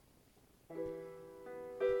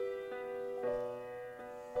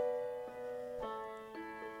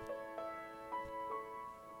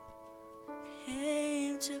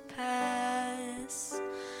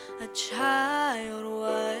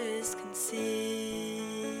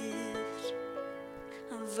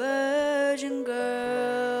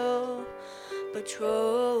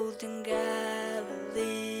betrothed in Galilee.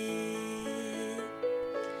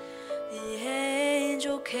 The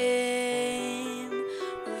angel came,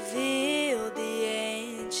 revealed the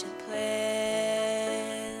ancient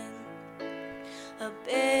plan. A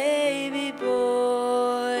baby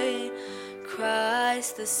boy,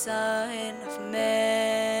 Christ the Son of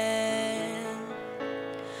Man.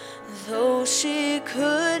 Though she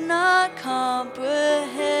could not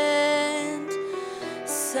comprehend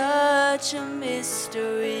such a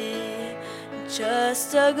mystery,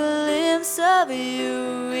 just a glimpse of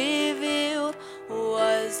you revealed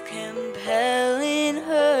was compelling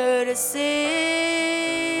her to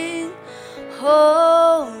sing.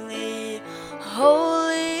 Holy,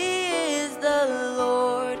 holy is the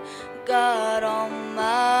Lord God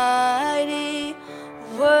Almighty.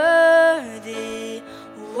 Worthy,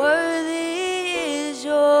 worthy is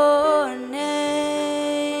your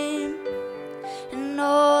name. And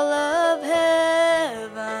all of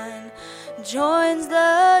heaven joins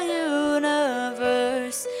the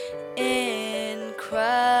universe in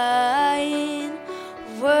crying,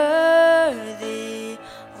 worthy,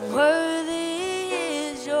 worthy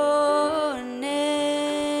is your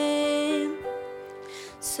name.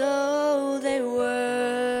 So they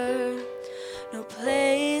were, no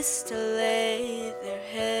place to lay their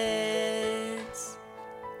heads.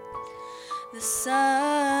 The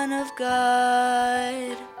Son of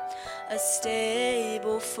God, a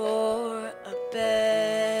stable for a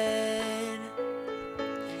bed,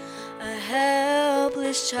 a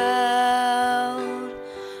helpless child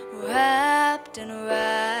wrapped in a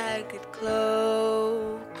ragged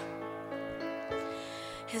cloak.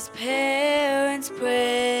 His parents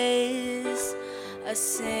praise, a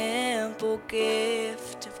simple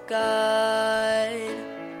gift of God.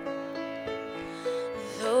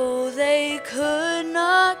 Though they could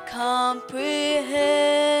not comprehend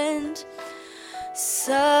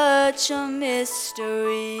such a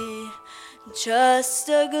mystery, just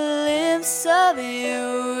a glimpse of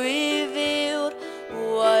you revealed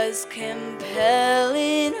was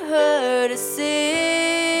compelling her to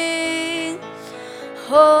sing.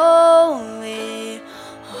 Holy,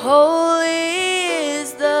 holy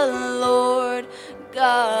is the Lord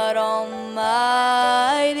God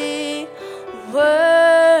Almighty.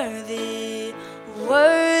 Worthy,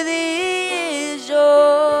 worthy is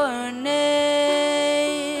your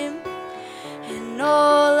name. And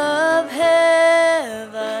all of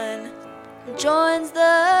heaven joins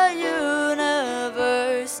the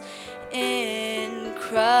universe in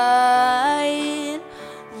crying,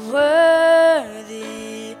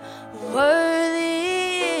 worthy,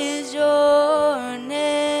 worthy is your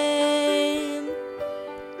name.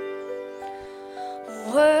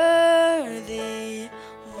 Worthy,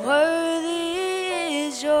 worthy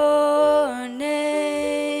is your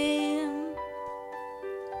name.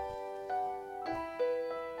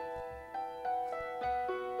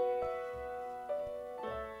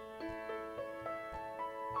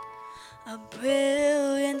 A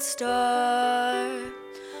brilliant star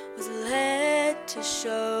was led to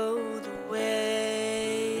show the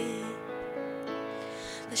way.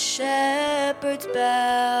 The shepherds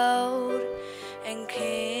bowed, and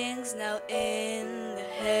kings now in the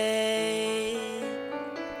hay.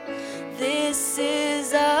 This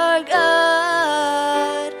is our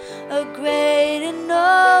God, a great and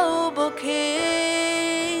noble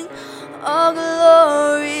King. All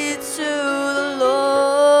glory to the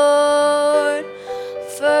Lord,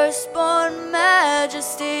 firstborn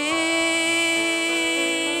majesty.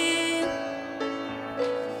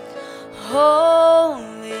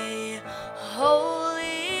 Holy,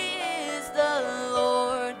 holy is the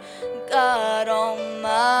Lord God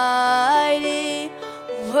Almighty.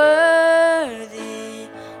 Worthy,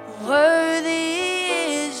 worthy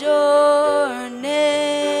is your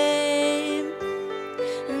name.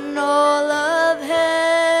 And all of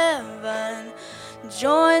heaven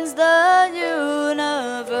joins the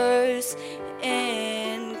universe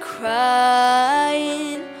in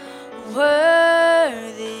crying,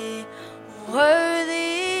 worthy,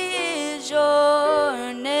 worthy is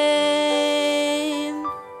your name.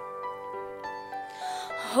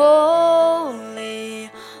 Holy,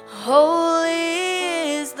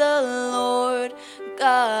 holy is the Lord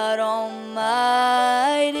God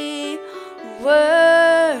Almighty.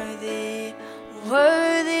 Worthy,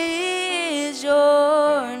 worthy is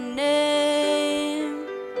your name.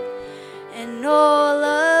 And all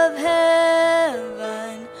of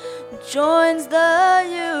heaven joins the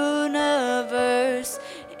universe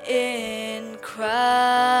in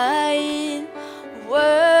crying,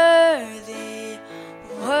 worthy,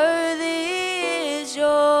 worthy is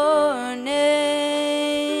your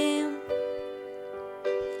name.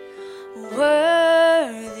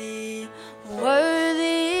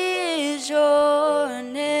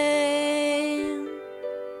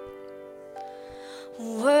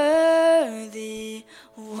 Worthy